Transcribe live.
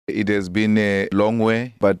It has been a long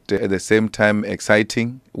way, but at the same time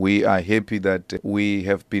exciting. We are happy that we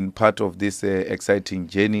have been part of this exciting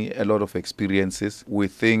journey, a lot of experiences. We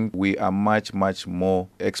think we are much, much more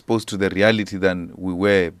exposed to the reality than we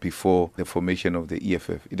were before the formation of the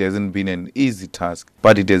EFF. It hasn't been an easy task,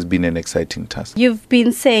 but it has been an exciting task. You've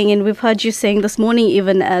been saying, and we've heard you saying this morning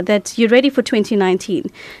even, that you're ready for 2019.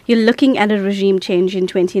 You're looking at a regime change in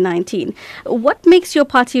 2019. What makes your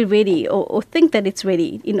party ready or think that it's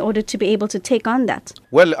ready in order to be able to take on that?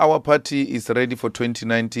 Well, our party is ready for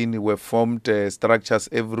 2019. We've formed structures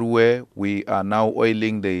everywhere. We are now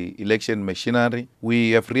oiling the election machinery.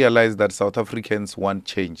 We have realized that South Africans want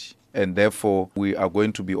change, and therefore we are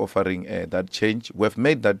going to be offering that change. We've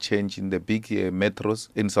made that change in the big metros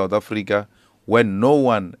in South Africa when no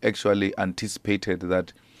one actually anticipated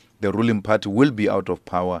that the ruling party will be out of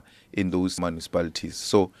power in those municipalities.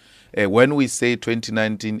 So when we say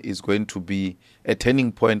 2019 is going to be a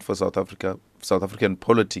turning point for South African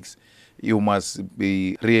politics, you must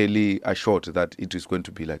be really assured that it is going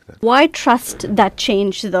to be like that. Why trust that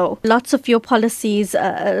change, though? Lots of your policies,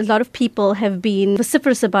 a lot of people have been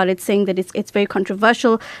vociferous about it, saying that it's very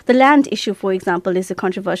controversial. The land issue, for example, is a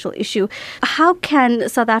controversial issue. How can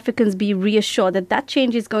South Africans be reassured that that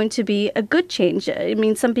change is going to be a good change? I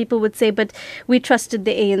mean, some people would say, but we trusted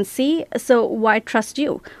the ANC, so why trust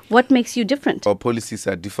you? What makes you different? Our policies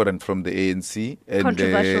are different from the ANC, and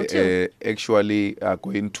controversial too. Actually are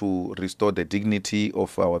going to restore the dignity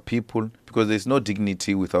of our people, because there's no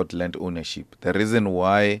dignity without land ownership. The reason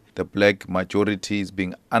why the black majority is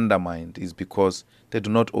being undermined is because they do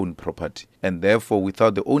not own property, and therefore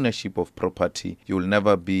without the ownership of property, you will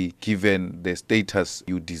never be given the status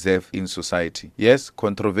you deserve in society. Yes,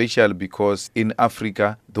 controversial because in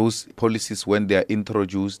Africa, those policies, when they are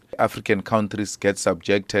introduced, African countries get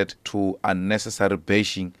subjected to unnecessary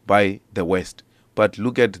bashing by the West. But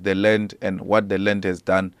look at the land and what the land has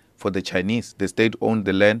done for the Chinese. The state owned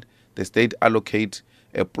the land. The state allocate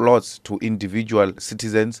plots to individual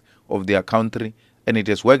citizens of their country, and it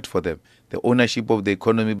has worked for them. The ownership of the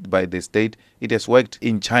economy by the state, it has worked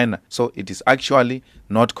in China. So it is actually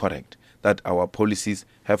not correct that our policies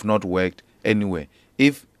have not worked anywhere.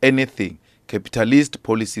 If anything, capitalist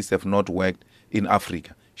policies have not worked in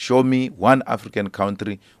Africa. Show me one African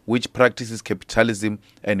country which practices capitalism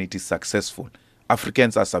and it is successful.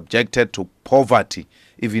 Africans are subjected to poverty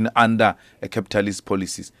even under capitalist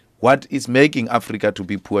policies. What is making Africa to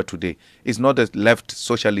be poor today is not a left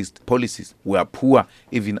socialist policies. We are poor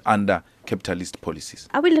even under capitalist policies.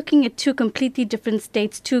 Are we looking at two completely different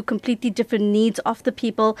states, two completely different needs of the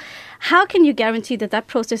people? How can you guarantee that that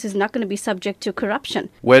process is not going to be subject to corruption?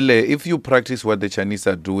 Well, if you practice what the Chinese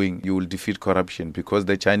are doing, you will defeat corruption, because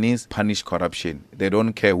the Chinese punish corruption. They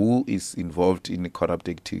don't care who is involved in corrupt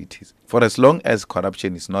activities. For as long as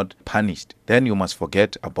corruption is not punished, then you must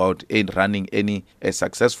forget about running any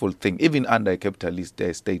successful thing, even under a capitalist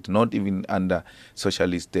state, not even under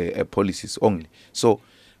socialist policies only. So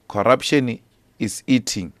corruption is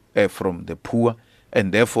eating from the poor,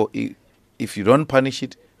 and therefore if you don't punish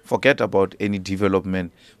it, forget about any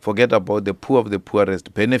development, forget about the poor of the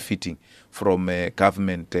poorest benefiting from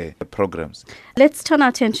government programs. Let's turn our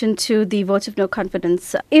attention to the vote of no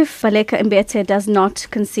confidence. If Baleka Mbete does not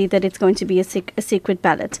concede that it's going to be a secret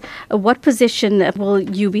ballot, what position will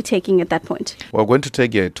you be taking at that point? We're going to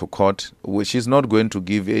take her to court. She's not going to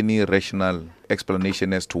give any rational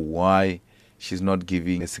explanation as to why she's not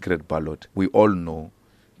giving a secret ballot. We all know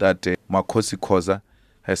that Makosi Khoza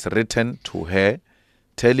has written to her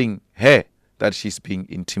telling her that she's being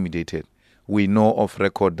intimidated. We know of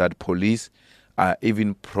record that police are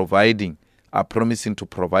even promising to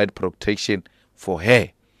provide protection for her.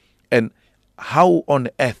 And how on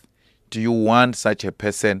earth do you want such a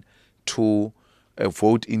person to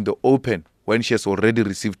vote in the open when she has already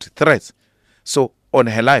received threats? So on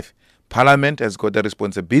her life, Parliament has got the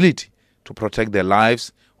responsibility to protect the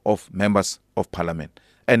lives of members of Parliament.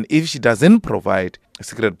 And if she doesn't provide a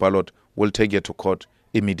secret ballot, we'll take her to court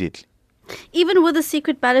immediately. Even with a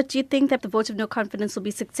secret ballot, do you think that the vote of no confidence will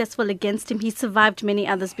be successful against him? He survived many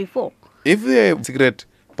others before. If the secret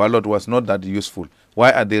ballot was not that useful,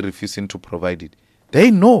 why are they refusing to provide it?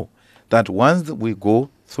 They know that once we go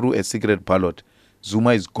through a secret ballot,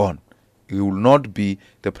 Zuma is gone. He will not be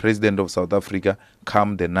the president of South Africa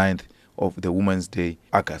come the 9th of the Women's Day,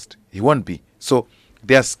 August. He won't be. So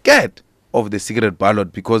they are scared of the secret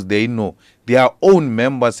ballot because they know their own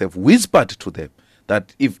members have whispered to them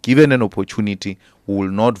that if given an opportunity, we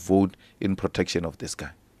will not vote in protection of this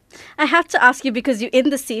guy. I have to ask you, because you're in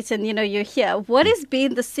the seat and you're here, what has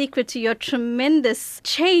been the secret to your tremendous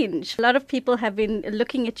change? A lot of people have been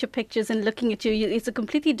looking at your pictures and looking at you. It's a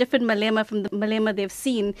completely different Malema from the Malema they've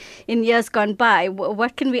seen in years gone by.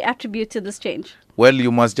 What can we attribute to this change? Well,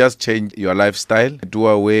 you must just change your lifestyle, do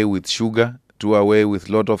away with sugar, do away with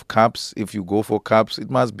a lot of carbs. If you go for carbs, it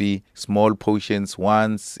must be small portions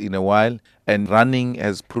once in a while. And running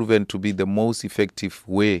has proven to be the most effective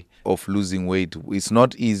way of losing weight. It's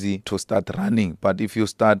not easy to start running, but if you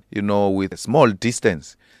start, with a small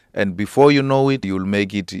distance, and before you know it, you'll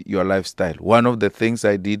make it your lifestyle. One of the things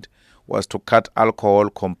I did was to cut alcohol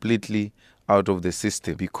completely out of the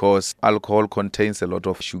system, because alcohol contains a lot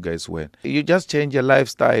of sugar as well. You just change your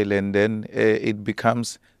lifestyle and then it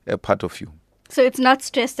becomes a part of you. So it's not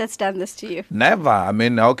stress that's done this to you? Never. I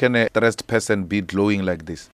mean, how can a stressed person be glowing like this?